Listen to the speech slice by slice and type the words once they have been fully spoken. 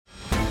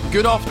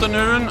Good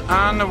afternoon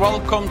and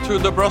welcome to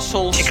the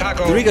Brussels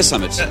Chicago the Riga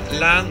Summit.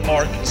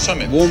 Landmark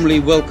Summit. Warmly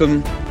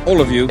welcome all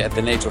of you at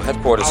the NATO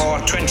headquarters. Our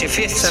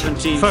 25th,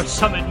 17th first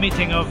summit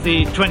meeting of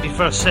the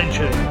 21st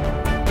century.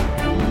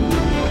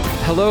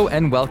 Hello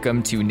and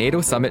welcome to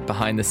NATO Summit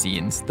Behind the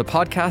Scenes, the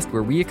podcast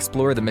where we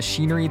explore the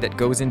machinery that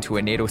goes into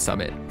a NATO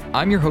summit.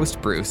 I'm your host,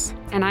 Bruce.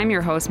 And I'm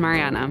your host,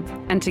 Mariana.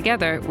 And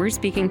together, we're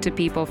speaking to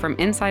people from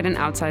inside and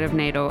outside of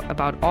NATO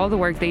about all the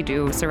work they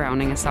do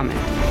surrounding a summit.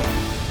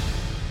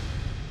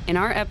 In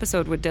our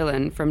episode with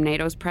Dylan from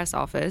NATO's press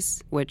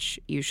office, which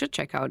you should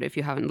check out if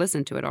you haven't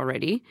listened to it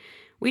already,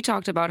 we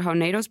talked about how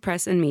NATO's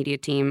press and media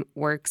team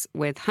works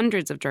with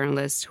hundreds of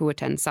journalists who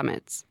attend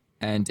summits.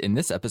 And in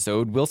this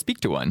episode, we'll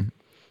speak to one.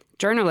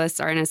 Journalists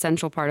are an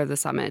essential part of the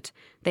summit.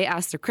 They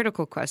ask the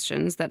critical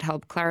questions that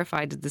help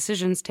clarify the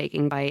decisions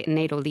taken by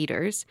NATO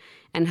leaders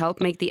and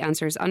help make the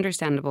answers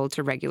understandable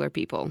to regular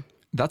people.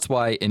 That's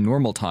why, in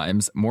normal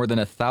times, more than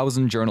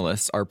 1,000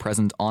 journalists are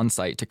present on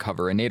site to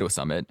cover a NATO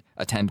summit,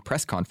 attend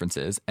press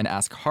conferences, and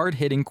ask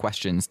hard-hitting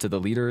questions to the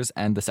leaders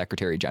and the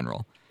Secretary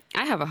General.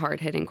 I have a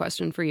hard-hitting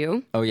question for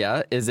you. Oh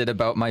yeah? Is it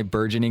about my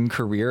burgeoning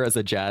career as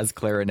a jazz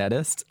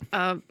clarinetist?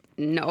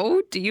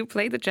 No. Do you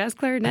play the jazz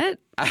clarinet?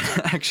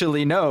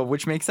 Actually, no,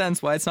 which makes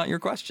sense why it's not your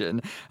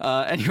question.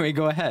 Anyway,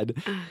 go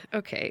ahead.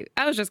 Okay.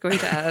 I was just going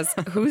to ask,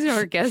 who's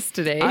our guest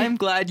today? I'm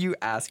glad you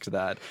asked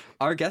that.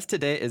 Our guest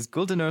today is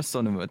Güldener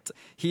Sonumut.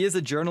 He is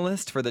a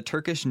journalist for the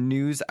Turkish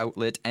news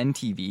outlet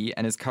NTV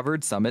and has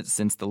covered summits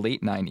since the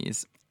late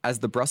 90s. As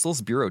the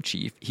Brussels bureau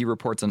chief, he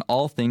reports on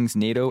all things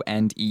NATO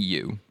and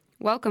EU.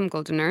 Welcome,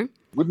 Güldener.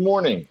 Good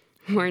morning.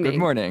 Good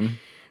morning.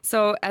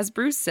 So, as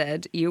Bruce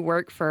said, you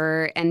work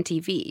for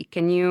NTV.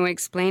 Can you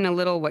explain a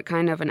little what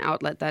kind of an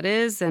outlet that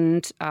is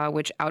and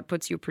which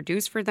outputs you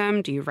produce for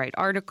them? Do you write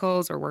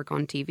articles or work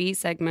on TV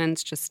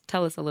segments? Just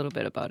tell us a little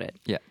bit about it.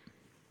 Yeah.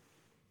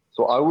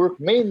 So I work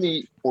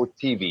mainly for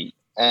TV.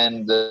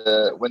 And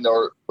when there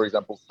are, for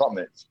example,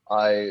 summits,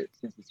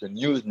 since it's a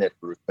news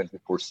network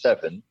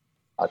 24/7,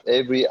 at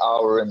every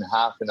hour and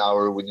half an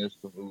hour, we need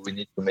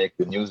to make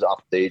the news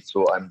update.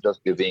 So I'm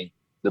just giving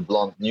the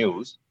blunt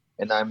news.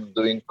 And I'm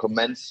doing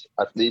comments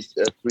at least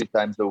 3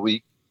 times a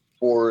week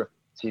for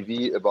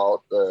TV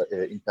about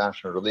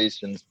international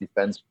relations,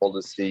 defense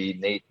policy,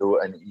 NATO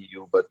and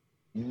EU, but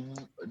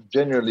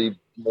generally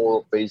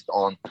more based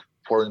on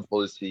foreign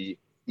policy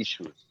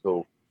issues.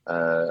 So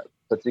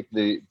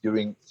particularly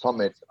during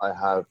summits, I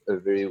have a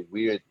very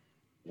weird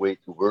way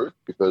to work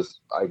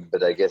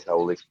but I guess I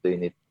will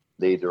explain it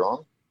later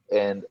on.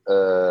 And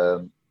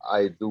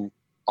I do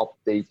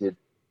updated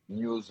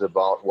news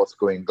about what's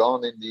going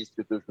on in the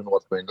institution,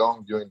 what's going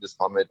on during the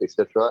summit,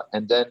 etc.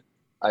 And then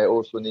I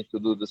also need to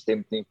do the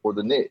same thing for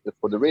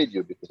the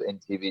radio, because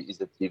NTV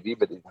is a TV,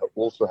 but it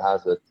also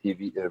has a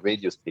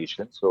radio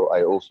station. So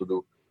I also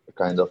do a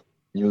kind of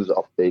news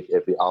update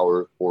every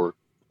hour for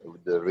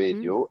the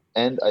radio.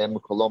 Mm-hmm. And I am a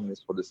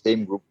columnist for the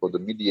same group for the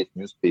Milliyet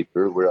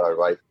newspaper, where I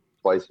write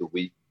twice a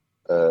week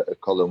a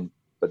column,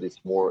 but it's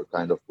more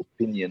kind of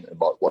opinion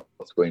about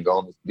what's going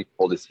on. It's big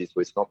policy,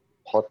 so it's not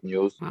hot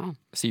news. Wow.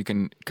 So you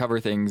can cover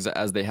things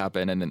as they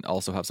happen and then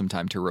also have some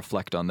time to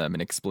reflect on them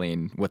and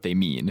explain what they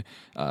mean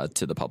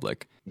to the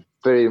public.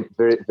 Very,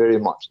 very, very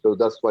much. So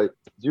that's why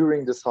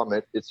during the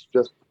summit, it's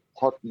just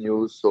hot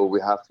news. So we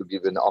have to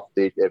give an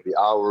update every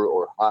hour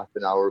or half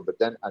an hour. But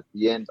then at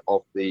the end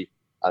of the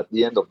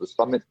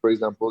summit, for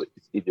example,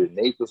 it's either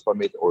NATO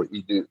summit or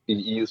either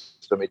EU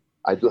summit.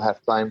 I do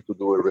have time to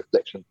do a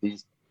reflection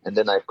piece. And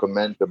then I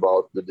comment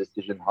about the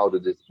decision, how the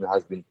decision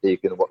has been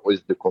taken, what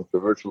was the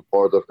controversial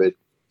part of it,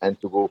 and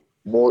to go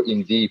more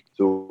in deep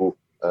to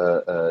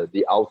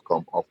the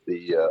outcome of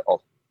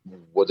of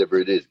whatever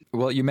it is.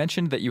 Well, you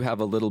mentioned that you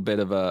have a little bit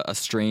of a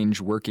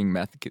strange working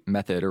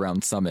method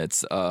around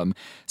summits.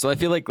 So I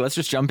feel like let's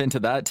just jump into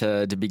that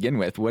to begin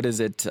with. What is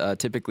it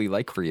typically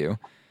like for you?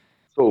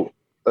 So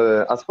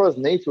as far as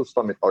NATO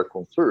summit are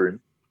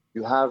concerned,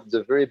 you have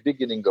the very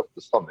beginning of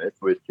the summit,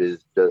 which is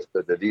just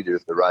the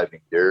leaders arriving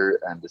there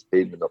and the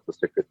statement of the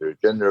Secretary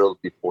General.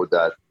 Before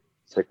that,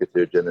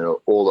 Secretary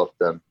General, all of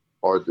them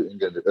are doing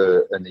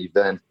an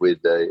event with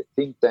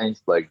think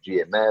tanks like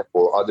GMF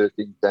or other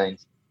think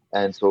tanks.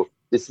 And so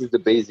this is the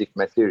basic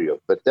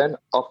material. But then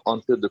up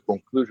until the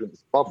conclusion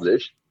is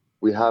published,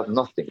 we have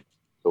nothing.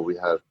 So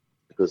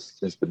because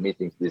since the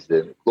meeting is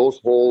in a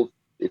closed hold,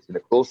 it's in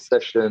a closed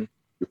session,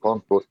 you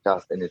can't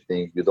broadcast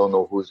anything. You don't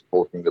know who's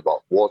talking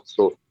about what.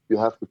 So you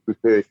have to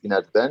prepare it in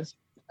advance.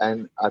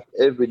 And at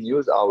every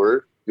news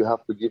hour, you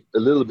have to give a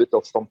little bit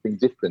of something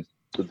different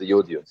to the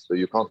audience. So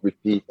you can't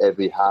repeat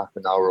every half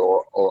an hour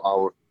or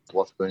hour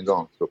what's going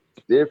on. So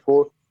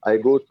therefore, I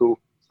go to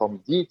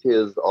some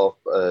details of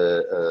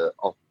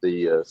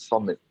the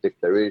summit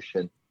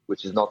declaration,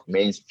 which is not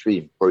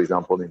mainstream. For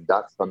example, in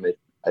that summit,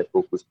 I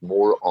focused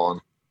more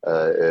on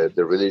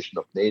the relation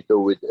of NATO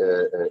with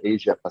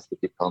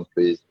Asia-Pacific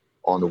countries,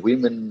 on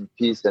women,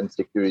 peace and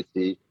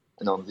security,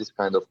 and on this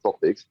kind of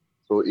topics.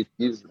 So it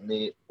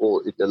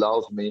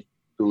allows me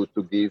to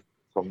give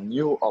some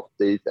new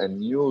updates and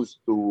news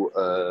to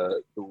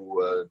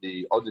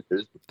the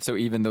auditors. So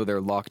even though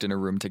they're locked in a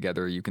room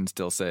together, you can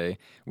still say,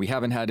 we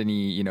haven't had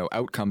any,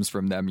 outcomes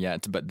from them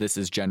yet, but this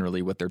is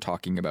generally what they're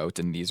talking about,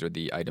 and these are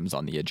the items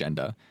on the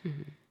agenda.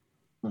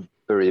 Mm-hmm.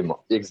 Very much.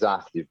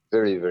 Exactly.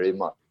 Very, very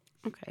much.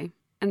 Okay.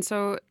 And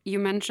so you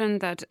mentioned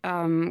that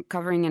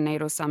covering a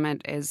NATO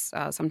summit is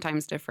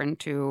sometimes different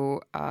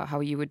to how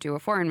you would do a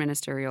foreign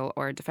ministerial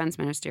or a defense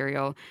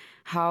ministerial.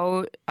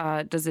 How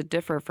does it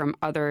differ from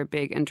other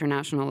big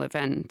international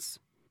events?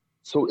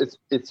 So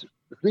it's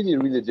really,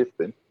 really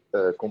different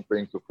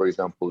comparing to, for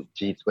example,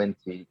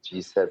 G20,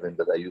 G7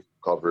 that I used to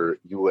cover,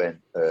 UN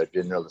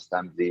General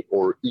Assembly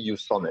or EU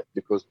Summit,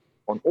 because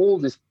on all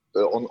these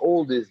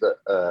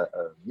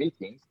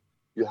meetings,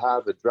 you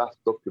have a draft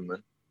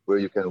document where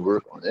you can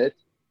work on it.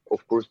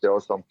 Of course, there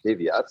are some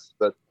caveats,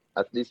 but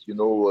at least you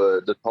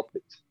know the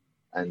topics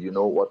and you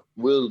know what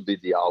will be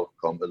the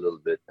outcome a little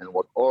bit and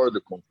what are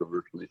the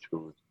controversial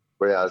issues.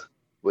 Whereas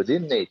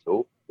within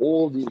NATO,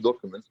 all these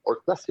documents are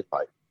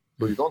classified.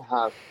 So you don't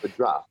have a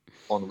draft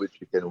on which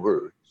you can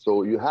work.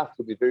 So you have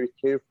to be very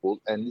careful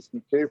and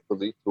listen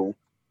carefully to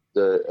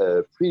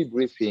the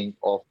pre-briefing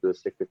of the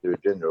Secretary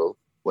General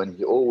when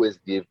he always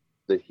gives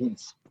the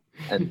hints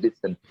and bits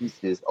and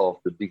pieces of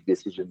the big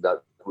decision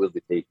that will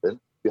be taken.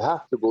 You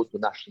have to go to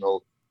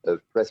national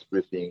press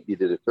briefing,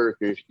 either the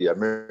Turkish, the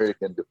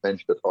American, the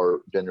French that are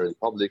generally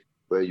public,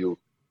 where you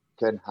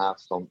can have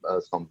some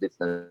bits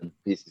and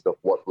pieces of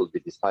what will be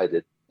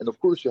decided. And of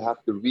course, you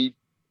have to read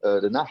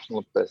the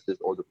national presses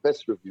or the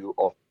press review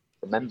of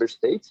the member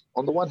states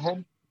on the one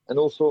hand, and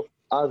also,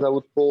 as I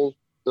would call,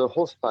 the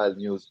hostile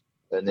news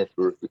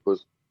network,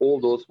 because all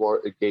those who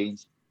are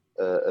against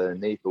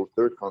NATO,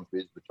 third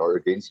countries which are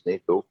against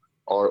NATO,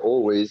 are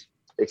always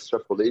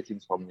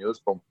extrapolating some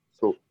news from.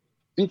 So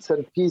bits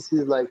and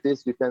pieces like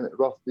this, you can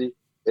roughly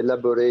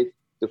elaborate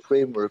the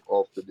framework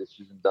of the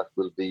decision that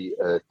will be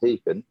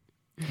taken.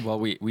 Well,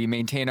 we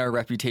maintain our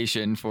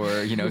reputation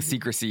for,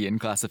 secrecy and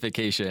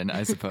classification,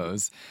 I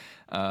suppose.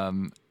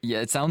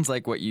 It sounds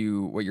like what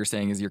you're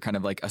saying is you're kind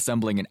of like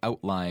assembling an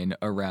outline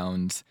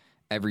around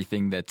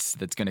everything that's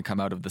going to come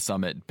out of the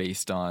summit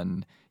based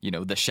on,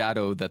 the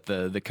shadow that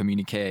the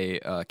communique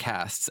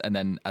casts. And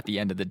then at the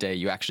end of the day,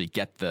 you actually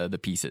get the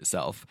piece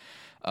itself.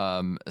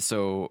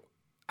 So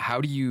how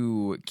do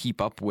you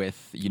keep up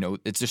with,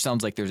 it just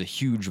sounds like there's a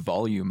huge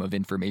volume of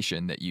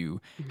information that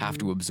you have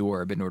to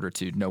absorb in order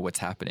to know what's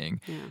happening.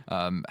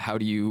 Yeah. How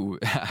do you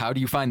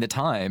find the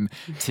time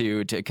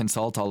to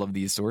consult all of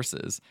these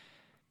sources?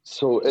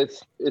 So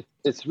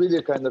it's really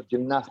a kind of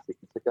gymnastic.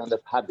 It's a kind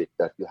of habit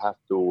that you have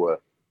to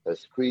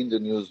screen the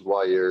news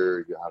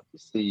wire. You have to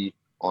see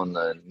on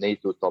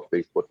NATO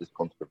topics what is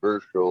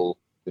controversial.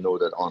 You know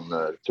that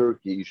on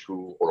Turkey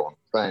issue or on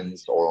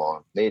France or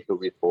on NATO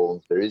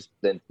reforms, there is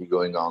plenty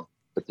going on,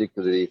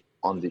 particularly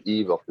on the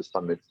eve of the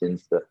summit,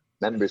 since the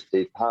member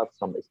states have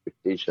some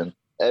expectation.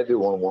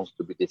 Everyone wants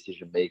to be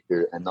decision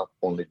maker and not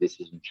only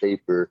decision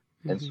shaper.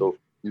 Mm-hmm. And so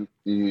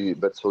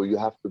you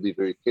have to be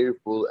very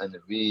careful and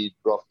read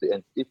roughly.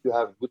 And if you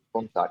have good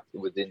contact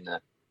within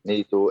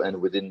NATO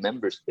and within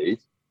member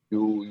states,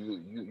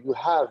 you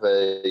have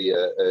a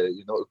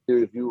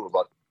clear view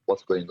about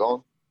what's going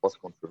on, what's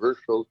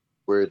controversial,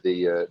 where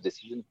the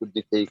decision could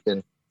be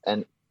taken.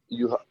 And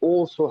you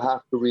also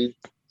have to read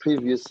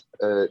previous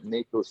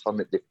NATO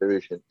summit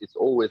declaration. It's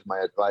always my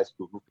advice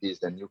to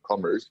rookies and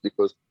newcomers,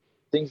 because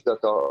things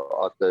that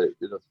are at the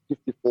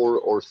 54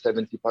 or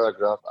 70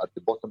 paragraph at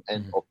the bottom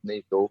end of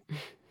NATO,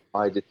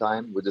 by the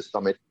time with the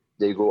summit,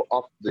 they go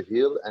up the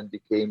hill and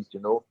became,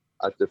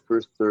 at the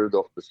first third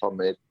of the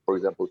summit. For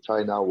example,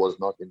 China was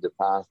not in the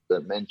past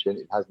mentioned.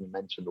 It hasn't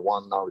mentioned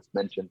one. Now it's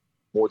mentioned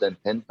more than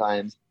 10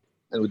 times.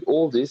 And with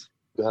all this,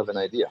 you have an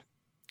idea.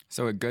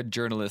 So a good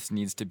journalist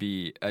needs to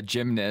be a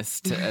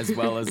gymnast as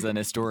well as an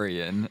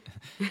historian.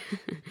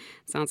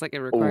 Sounds like it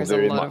requires a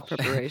lot of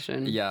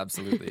preparation. Yeah,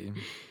 absolutely.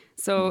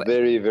 So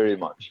very, very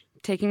much.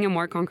 Taking a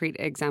more concrete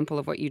example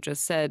of what you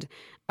just said,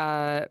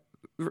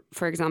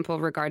 for example,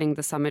 regarding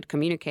the summit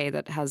communique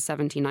that has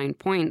 79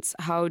 points,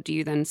 how do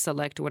you then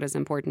select what is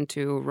important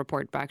to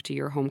report back to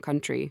your home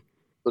country?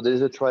 So there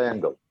is a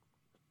triangle.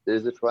 There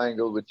is a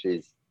triangle which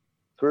is,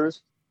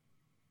 first,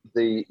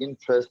 the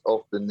interest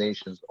of the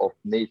nations of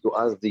NATO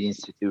as the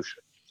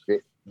institution.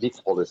 Okay? This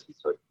policy.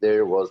 So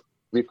there was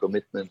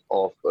recommitment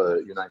of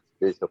United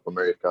States of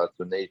America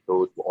to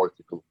NATO, to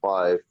Article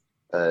 5,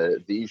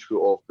 the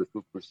issue of the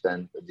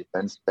 2%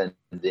 defense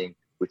spending,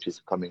 which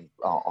is coming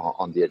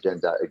on the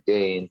agenda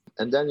again.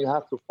 And then you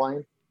have to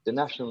find the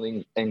national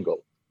angle.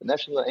 The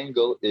national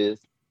angle is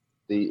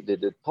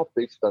the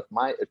topics that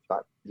might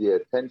attract the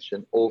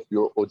attention of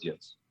your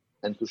audience.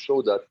 And to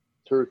show that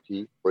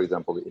Turkey, for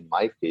example, in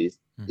my case,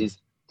 is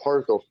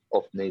part of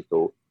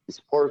NATO, is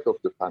part of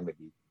the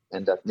family,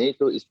 and that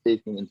NATO is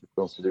taking into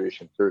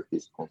consideration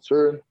Turkey's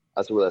concern,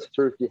 as well as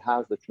Turkey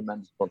has a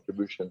tremendous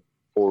contribution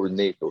for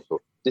NATO.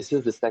 So this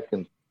is the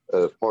second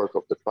part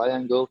of the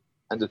triangle.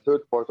 And the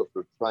third part of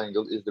the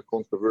triangle is the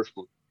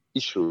controversial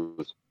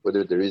issues,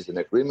 whether there is an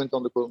agreement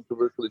on the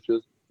controversial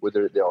issues,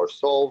 whether they are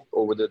solved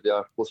or whether they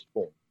are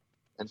postponed.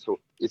 And so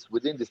it's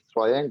within this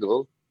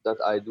triangle that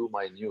I do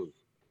my news.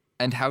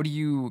 And how do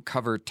you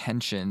cover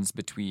tensions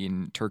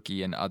between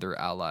Turkey and other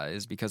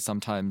allies? Because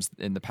sometimes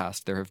in the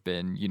past there have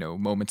been,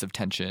 moments of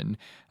tension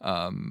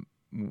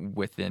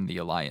within the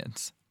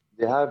alliance.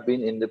 There have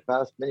been in the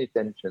past many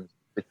tensions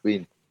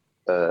between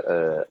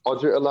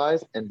other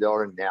allies, and there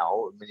are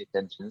now many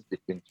tensions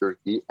between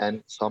Turkey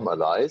and some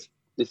allies.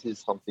 This is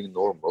something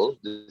normal.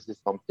 This is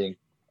something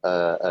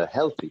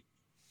healthy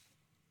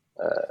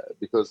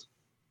because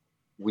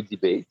we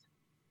debate,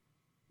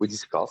 we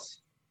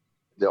discuss,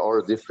 there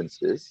are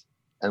differences.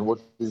 And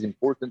what is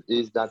important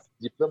is that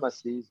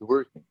diplomacy is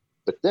working.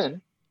 But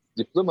then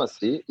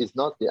diplomacy is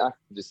not the act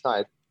to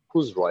decide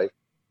who's right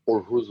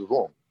or who's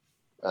wrong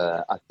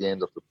at the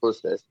end of the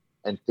process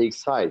and take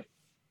side.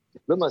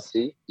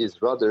 Diplomacy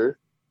is rather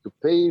to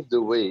pave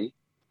the way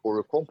for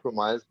a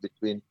compromise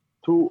between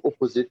two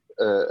opposite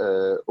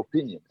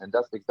opinions. And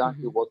that's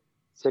exactly what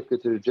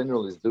Secretary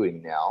General is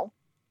doing now.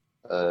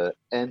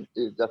 And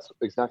that's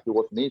exactly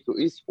what NATO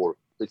is for.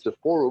 It's a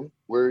forum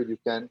where you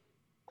can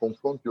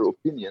confront your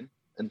opinion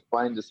and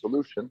find a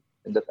solution,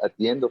 and that at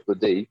the end of the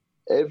day,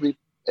 every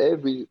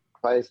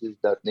crisis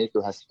that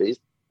NATO has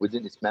faced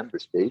within its member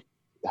state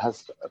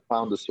has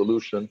found a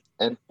solution.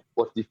 And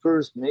what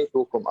differs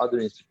NATO from other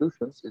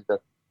institutions is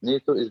that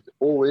NATO is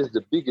always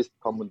the biggest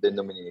common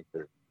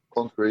denominator,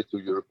 contrary to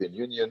European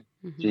Union,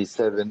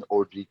 G7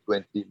 or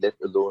G20, let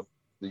alone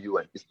the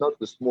UN. It's not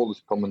the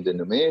smallest common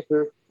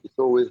denominator, it's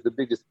always the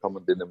biggest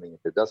common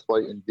denominator. That's why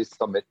in this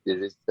summit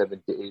there is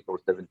 78 or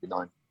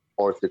 79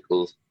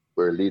 articles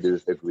where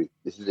leaders agree.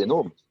 This is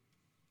enormous.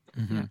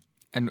 Mm-hmm.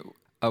 And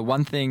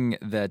one thing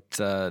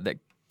that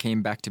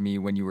came back to me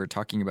when you were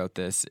talking about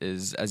this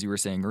is, as you were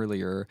saying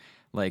earlier,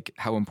 like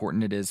how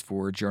important it is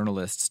for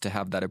journalists to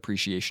have that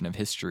appreciation of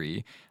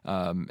history,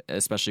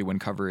 especially when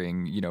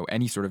covering,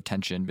 any sort of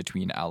tension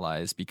between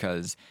allies,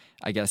 because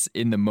I guess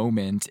in the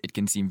moment it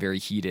can seem very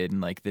heated and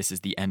like this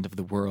is the end of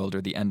the world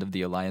or the end of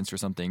the alliance or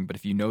something. But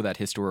if you know that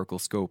historical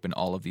scope and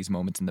all of these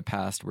moments in the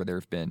past where there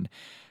have been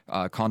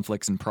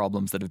conflicts and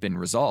problems that have been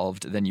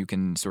resolved, then you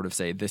can sort of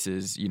say this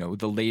is,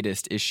 the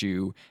latest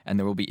issue and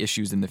there will be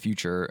issues in the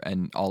future,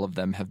 and all of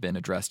them have been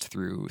addressed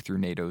through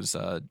NATO's,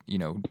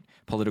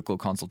 political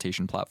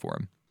consultation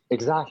platform.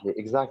 Exactly.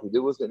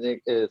 There was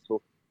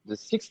so the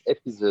 6th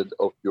episode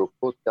of your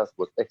podcast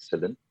was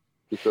excellent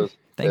because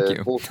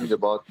talking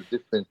about the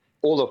different,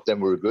 all of them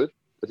were good,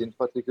 but in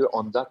particular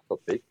on that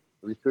topic,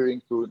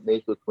 referring to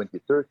NATO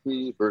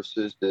 2030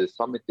 versus the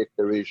summit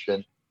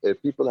declaration,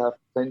 people have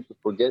tend to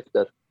forget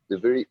that the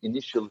very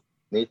initial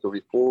NATO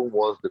reform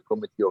was the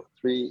Committee of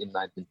Three in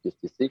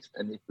 1956,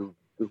 and if you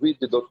read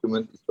the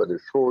document, it's rather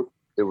short.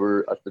 There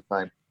were at the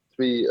time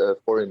 3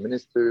 foreign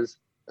ministers.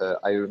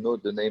 I know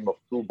the name of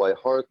 2 by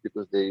heart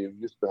because they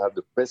used to have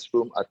the press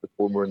room at the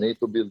former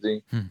NATO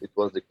building. It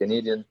was the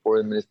Canadian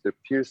Foreign Minister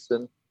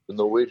Pearson, the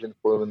Norwegian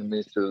Foreign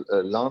Minister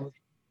Lange,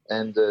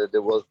 and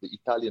there was the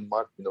Italian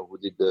Martino who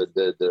did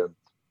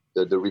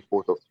the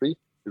report of 3.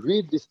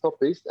 Read these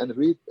topics and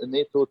read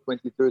NATO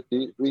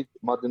 2030, read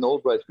Madeleine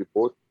Albright's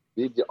report,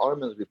 read the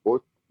Armens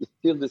report. It's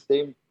still the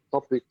same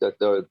topic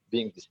that are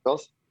being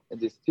discussed, and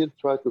they still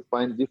try to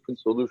find different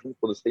solutions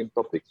for the same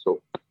topic.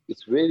 So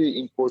it's really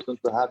important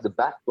to have the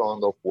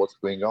background of what's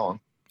going on.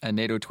 And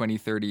NATO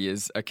 2030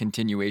 is a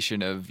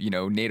continuation of,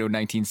 NATO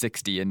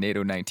 1960 and NATO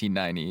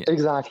 1990.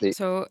 Exactly.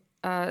 So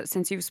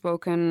since you've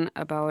spoken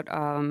about,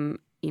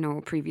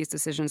 previous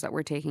decisions that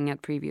we're taking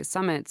at previous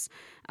summits,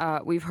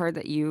 we've heard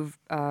that you've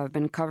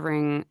been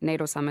covering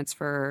NATO summits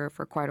for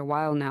quite a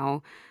while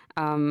now.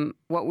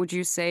 What would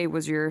you say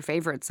was your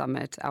favorite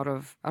summit out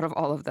of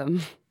all of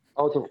them?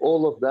 Out of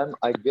all of them,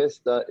 I guess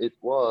that it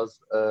was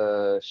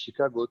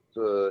Chicago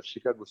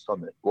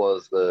summit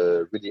was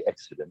really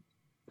excellent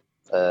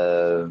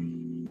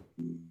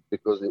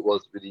because it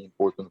was really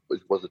important.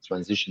 It was a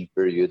transition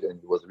period,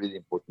 and it was really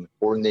important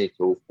for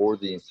NATO, for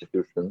the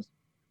institutions.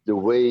 The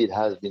way it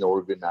has been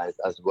organized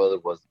as well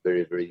was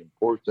very, very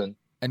important.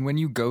 And when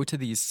you go to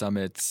these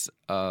summits,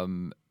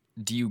 do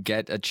you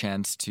get a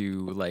chance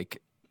to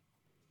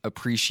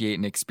appreciate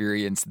and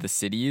experience the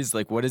cities?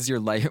 Like, what is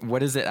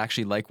it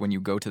actually like when you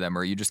go to them?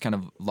 Or are you just kind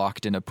of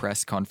locked in a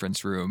press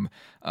conference room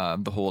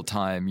the whole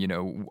time,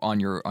 on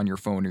your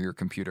phone or your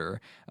computer?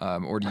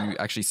 Or do you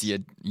actually see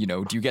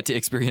do you get to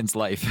experience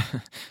life?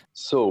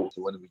 So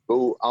when we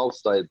go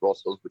outside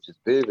Brussels, which is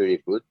very, very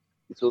good,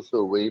 it's also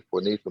a way for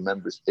NATO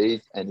member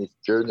states and its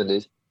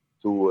journalists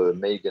to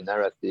make a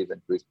narrative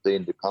and to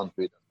explain the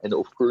country. And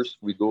of course,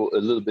 we go a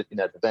little bit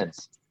in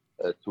advance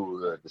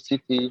to the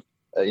city,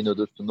 in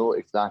order to know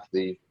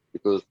exactly,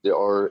 because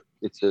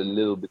it's a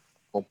little bit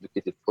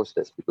complicated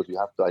process because you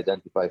have to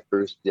identify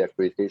first the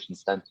accreditation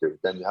center,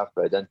 then you have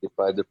to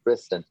identify the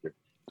press center,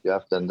 you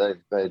have to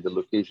identify the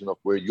location of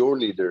where your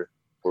leader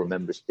or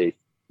member state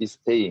is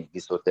staying,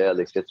 his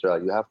hotel,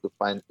 etc. You have to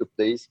find a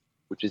place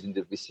which is in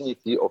the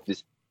vicinity of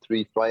this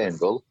 3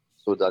 triangle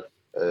so that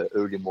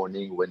early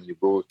morning when you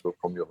go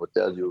from your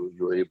hotel,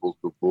 you're able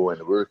to go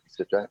and work,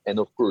 etc. And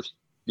of course,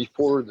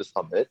 before the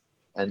summit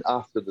and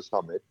after the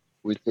summit,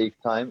 we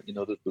take time in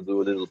order to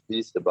do a little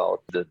piece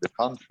about the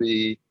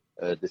country,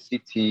 the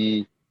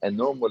city, and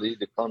normally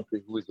the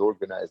country who is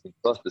organizing,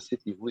 plus the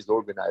city who is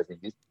organizing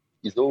this,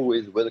 is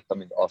always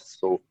welcoming us.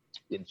 So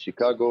in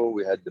Chicago,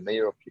 we had the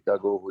mayor of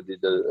Chicago who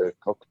did a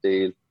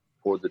cocktail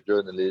for the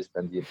journalists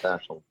and the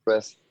international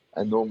press.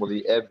 And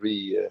normally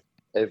every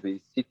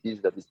city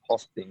that is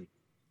hosting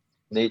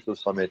NATO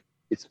summit,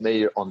 its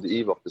mayor on the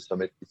eve of the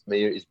summit, its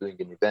mayor is doing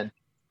an event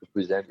to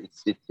present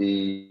its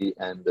city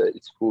and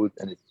its food,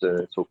 and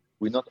it's so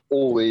we're not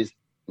always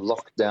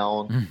locked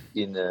down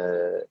in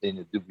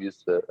a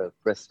dubious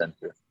press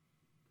center.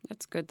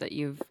 That's good that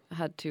you've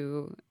had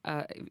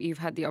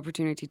the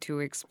opportunity to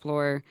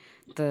explore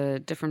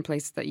the different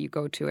places that you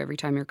go to every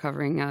time you're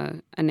covering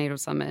a NATO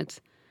summit.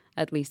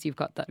 At least you've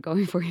got that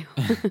going for you.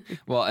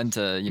 Well, and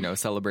to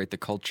celebrate the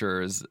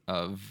cultures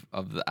of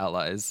the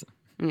allies.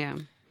 Yeah.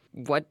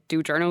 What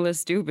do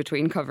journalists do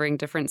between covering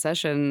different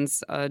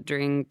sessions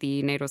during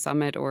the NATO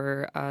summit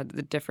or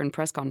the different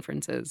press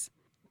conferences?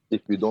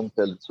 If you don't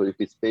tell, so if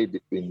it's paid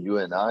between you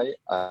and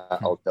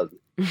I'll tell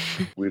you.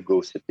 We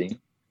go sitting.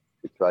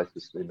 We try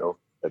to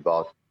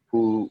about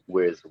who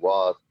wears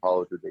what,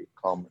 how do they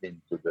come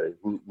into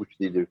which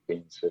leader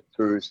came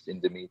first in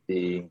the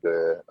meeting,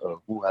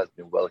 who has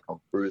been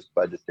welcomed first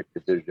by the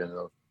Secretary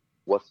General,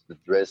 what's the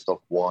dress of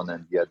one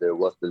and the other,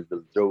 what's the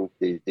little joke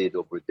they did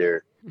over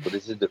there. So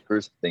this is the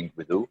first thing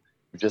we do.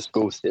 We just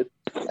go sit.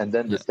 And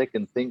then the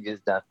second thing is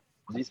that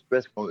this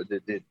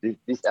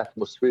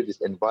atmosphere,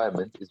 this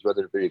environment is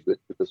rather very good,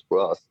 because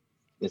for us,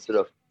 instead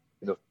of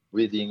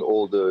reading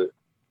all the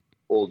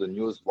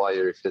news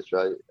wire,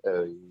 etc.,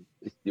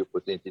 it's the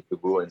opportunity to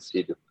go and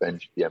see the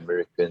French, the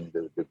American,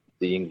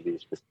 the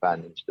English, the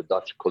Spanish, the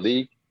Dutch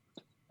colleague,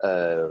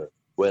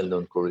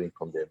 well-known colleague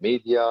from their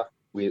media.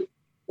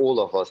 All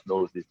of us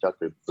knows each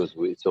other because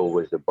it's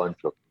always a bunch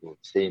of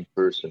same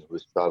person who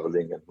is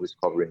traveling and who is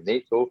covering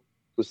NATO,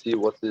 to see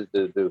what is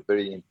the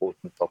very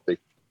important topic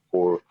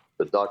for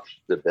the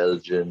Dutch, the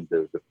Belgian,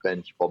 the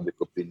French public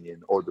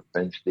opinion, or the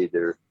French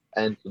leader,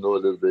 and to know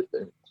a little bit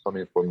some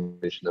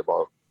information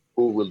about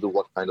who will do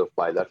what kind of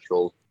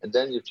bilateral. And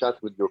then you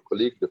chat with your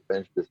colleague, the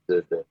French, the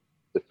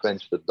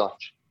French, the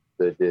Dutch,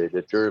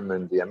 the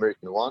German, the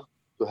American one,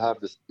 to have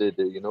his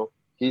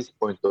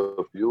point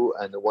of view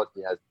and what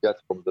he has got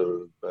from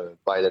the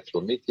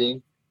bilateral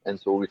meeting. And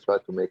so we try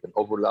to make an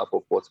overlap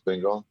of what's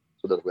going on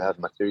so that we have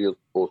material to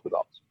post it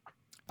out.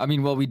 I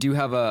mean, well, we do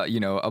have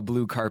a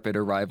blue carpet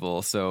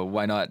arrival, so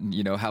why not,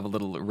 have a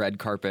little red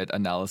carpet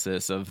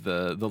analysis of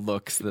the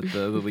looks that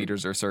the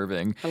leaders are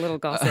serving. A little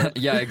gossip.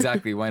 Yeah,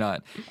 exactly. Why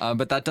not?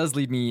 But that does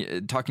lead me,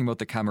 talking about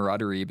the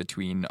camaraderie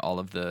between all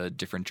of the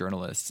different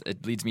journalists,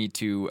 it leads me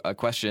to a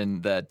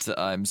question that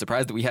I'm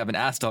surprised that we haven't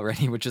asked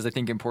already, which is, I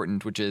think,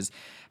 important, which is,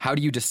 how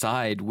do you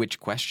decide which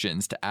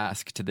questions to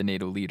ask to the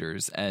NATO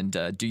leaders? And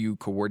do you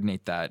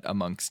coordinate that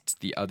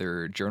amongst the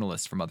other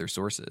journalists from other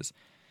sources?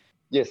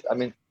 Yes, I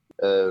mean,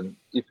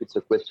 if it's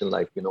a question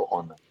like,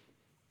 on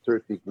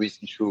Turkey-Greece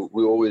issue,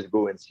 we always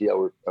go and see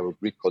our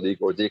Greek colleague,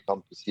 or they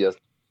come to see us,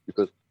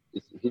 because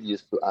it's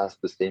hideous to ask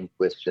the same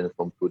question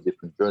from two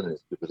different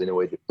journalists, because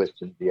anyway,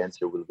 the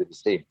answer will be the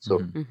same.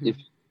 So if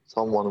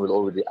someone will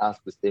already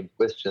ask the same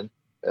question,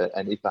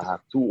 and if I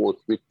have 2 or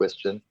 3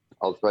 questions,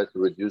 I'll try to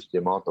reduce the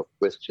amount of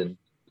questions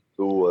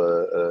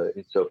to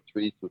instead of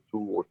 3 to 2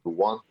 or to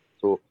 1.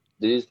 So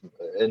there is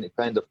any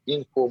kind of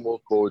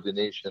informal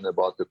coordination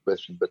about the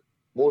question, but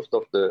most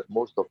of the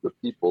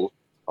people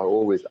are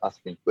always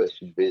asking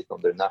questions based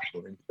on their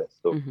national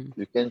interest. So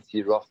you can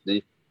see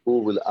roughly who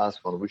will ask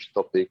on which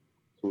topic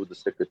to the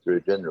Secretary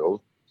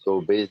General.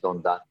 So based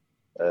on that,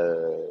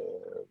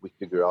 we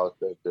figure out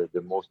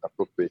the most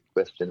appropriate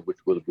question, which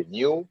will be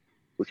new,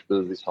 which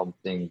will be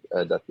something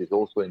that is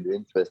also in the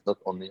interest not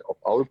only of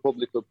our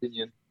public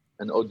opinion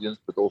and audience,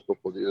 but also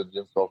for the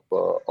audience of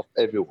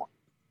everyone.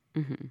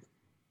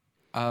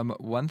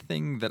 One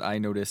thing that I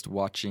noticed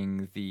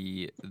watching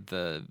the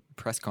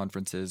press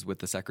conferences with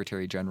the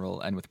Secretary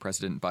General and with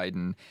President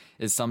Biden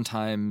is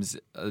sometimes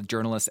a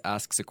journalist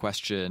asks a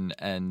question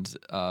and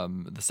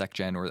the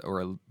SecGen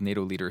or a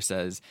NATO leader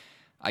says,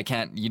 I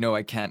can't,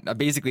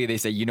 basically they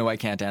say, I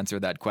can't answer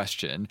that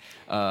question.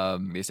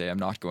 They say, I'm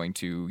not going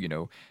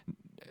to,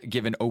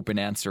 give an open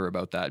answer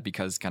about that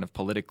because kind of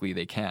politically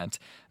they can't.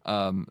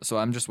 So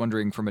I'm just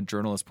wondering, from a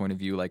journalist point of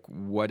view, like,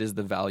 what is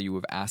the value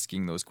of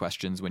asking those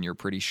questions when you're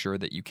pretty sure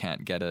that you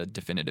can't get a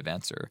definitive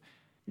answer?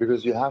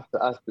 Because you have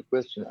to ask the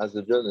question as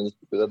a journalist,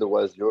 because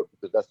otherwise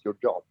because that's your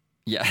job.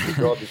 Yeah. Your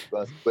job is to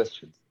ask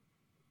questions.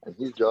 And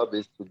his job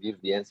is to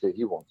give the answer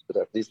he wants. But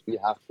at least we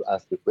have to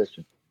ask the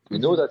question. We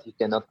know that he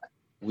cannot.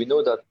 We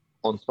know that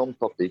on some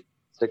topic,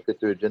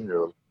 Secretary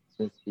General,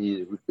 since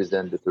he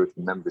represents the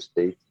 30 member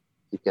states,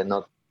 he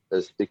cannot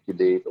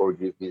speculate or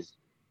give his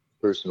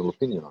personal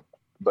opinion on that.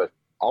 But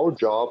our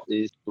job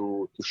is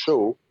to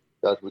show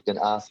that we can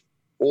ask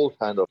all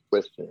kinds of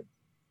questions,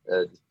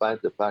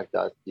 despite the fact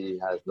that he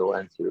has no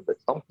answer. But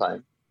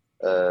sometimes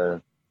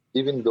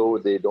even though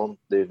they're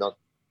not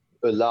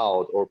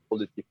allowed or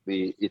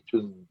politically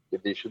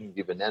they shouldn't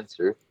give an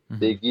answer,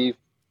 they give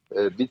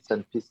bits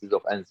and pieces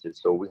of answers.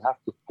 So we have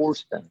to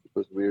force them,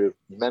 because we're a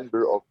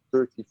member of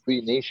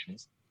 33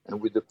 nations and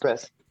with the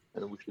press,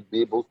 and we should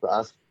be able to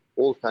ask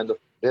all kinds of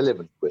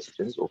relevant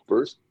questions, of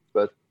course.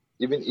 But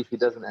even if he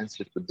doesn't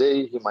answer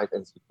today, he might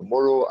answer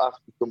tomorrow,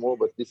 after tomorrow.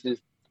 But this is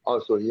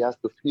also, he has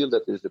to feel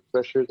that there's a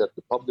pressure that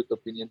the public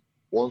opinion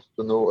wants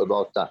to know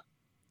about that.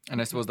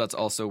 And I suppose that's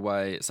also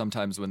why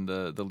sometimes when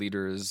the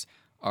leaders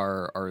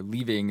are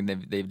leaving,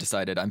 they've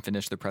decided, I'm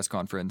finished the press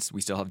conference, we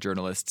still have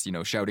journalists,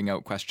 shouting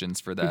out questions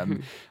for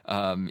them,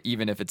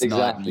 even if it's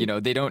not,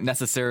 they don't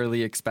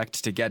necessarily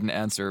expect to get an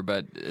answer,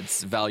 but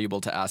it's valuable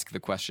to ask the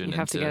question. You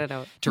have to get it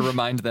out. To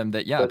remind them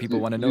that,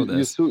 people want to know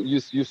this.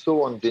 You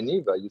saw in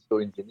Geneva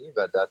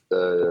that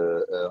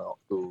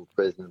to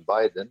President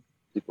Biden,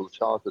 people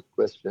shouted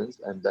questions,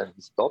 and then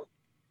he stopped,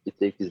 he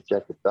take his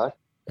jacket back,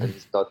 and he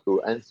started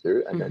to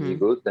answer, and then he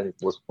goes, then it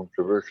was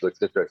controversial,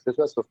 etc.,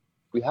 etc. So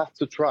we have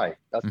to try.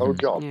 That's our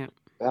job. Yeah.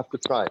 We have to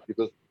try,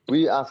 because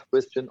we ask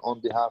questions on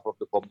behalf of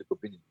the public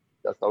opinion.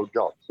 That's our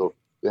job. So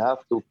we have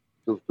to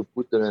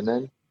put an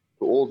end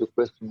to all the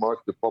question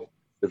marks, the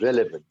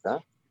relevant,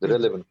 the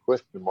relevant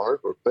question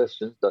mark or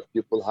questions that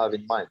people have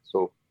in mind.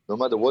 So no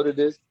matter what it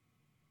is,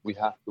 we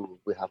have to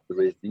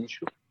raise the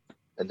issue,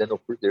 and then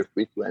of course they're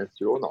free to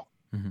answer or not.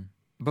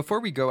 Before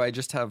we go, I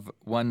just have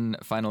one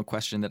final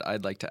question that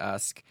I'd like to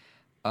ask.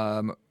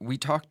 We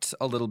talked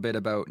a little bit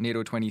about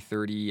NATO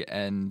 2030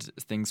 and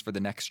things for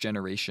the next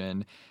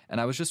generation. And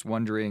I was just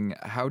wondering,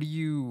 how do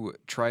you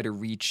try to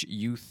reach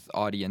youth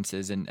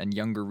audiences and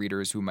younger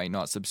readers who might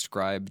not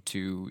subscribe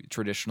to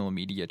traditional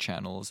media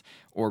channels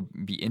or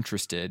be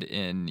interested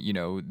in,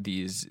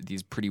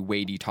 these pretty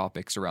weighty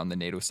topics around the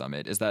NATO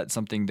summit? Is that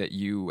something that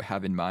you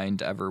have in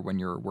mind ever when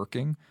you're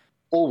working?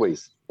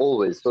 Always.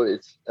 So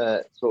it's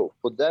so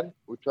for them,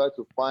 we try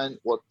to find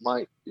what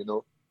might,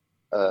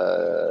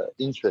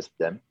 interest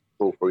them.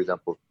 So, for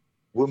example,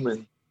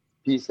 women,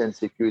 peace and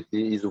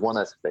security is one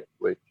aspect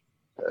which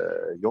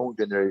young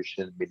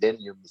generation,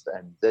 millennials,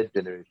 and Z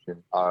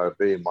generation are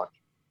very much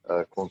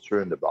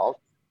concerned about,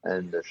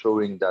 and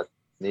showing that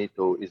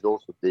NATO is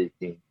also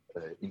taking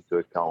into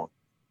account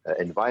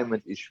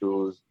environment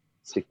issues,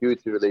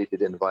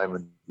 security-related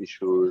environment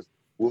issues,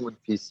 women,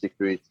 peace,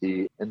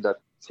 security, and that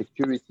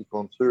security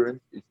concerns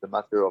is a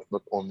matter of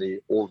not only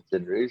old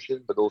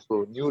generation, but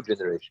also new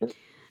generation.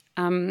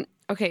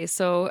 Okay,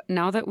 so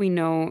now that we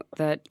know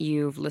that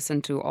you've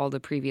listened to all the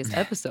previous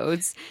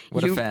episodes,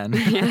 what a fan.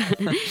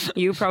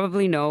 You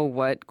probably know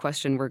what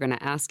question we're going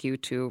to ask you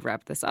to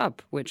wrap this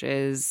up, which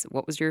is,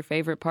 what was your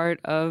favorite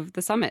part of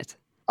the summit?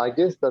 I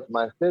guess that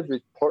my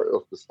favorite part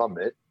of the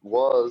summit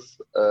was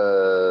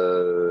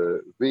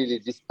really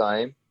this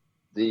time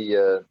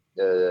the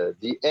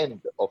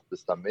end of the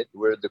summit,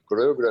 where the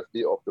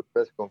choreography of the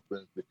press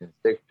conference between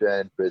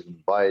Secretary and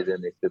President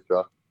Biden,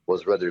 etc.,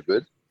 was rather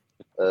good.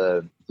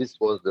 This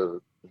was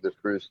the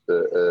first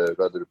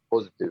rather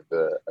positive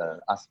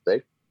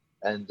aspect.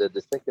 And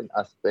the second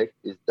aspect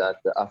is that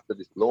after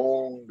this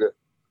long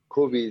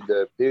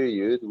COVID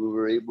period, we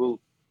were able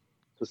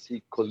to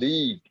see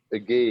colleagues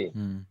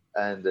again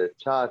and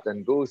chat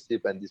and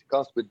gossip and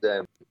discuss with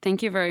them.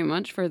 Thank you very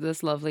much for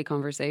this lovely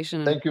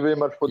conversation. Thank you very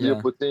much for the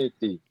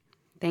opportunity.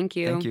 Thank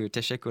you. Thank you.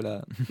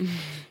 Teshekula.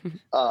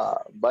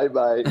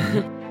 Bye-bye.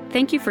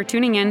 Thank you for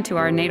tuning in to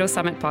our NATO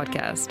Summit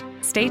podcast.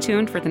 Stay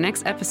tuned for the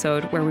next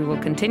episode, where we will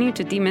continue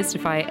to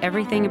demystify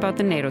everything about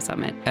the NATO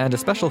Summit. And a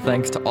special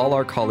thanks to all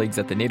our colleagues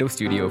at the NATO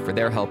studio for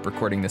their help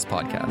recording this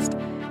podcast.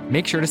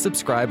 Make sure to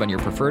subscribe on your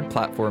preferred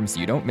platform so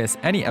you don't miss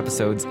any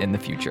episodes in the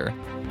future.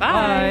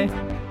 Bye.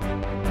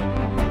 Bye.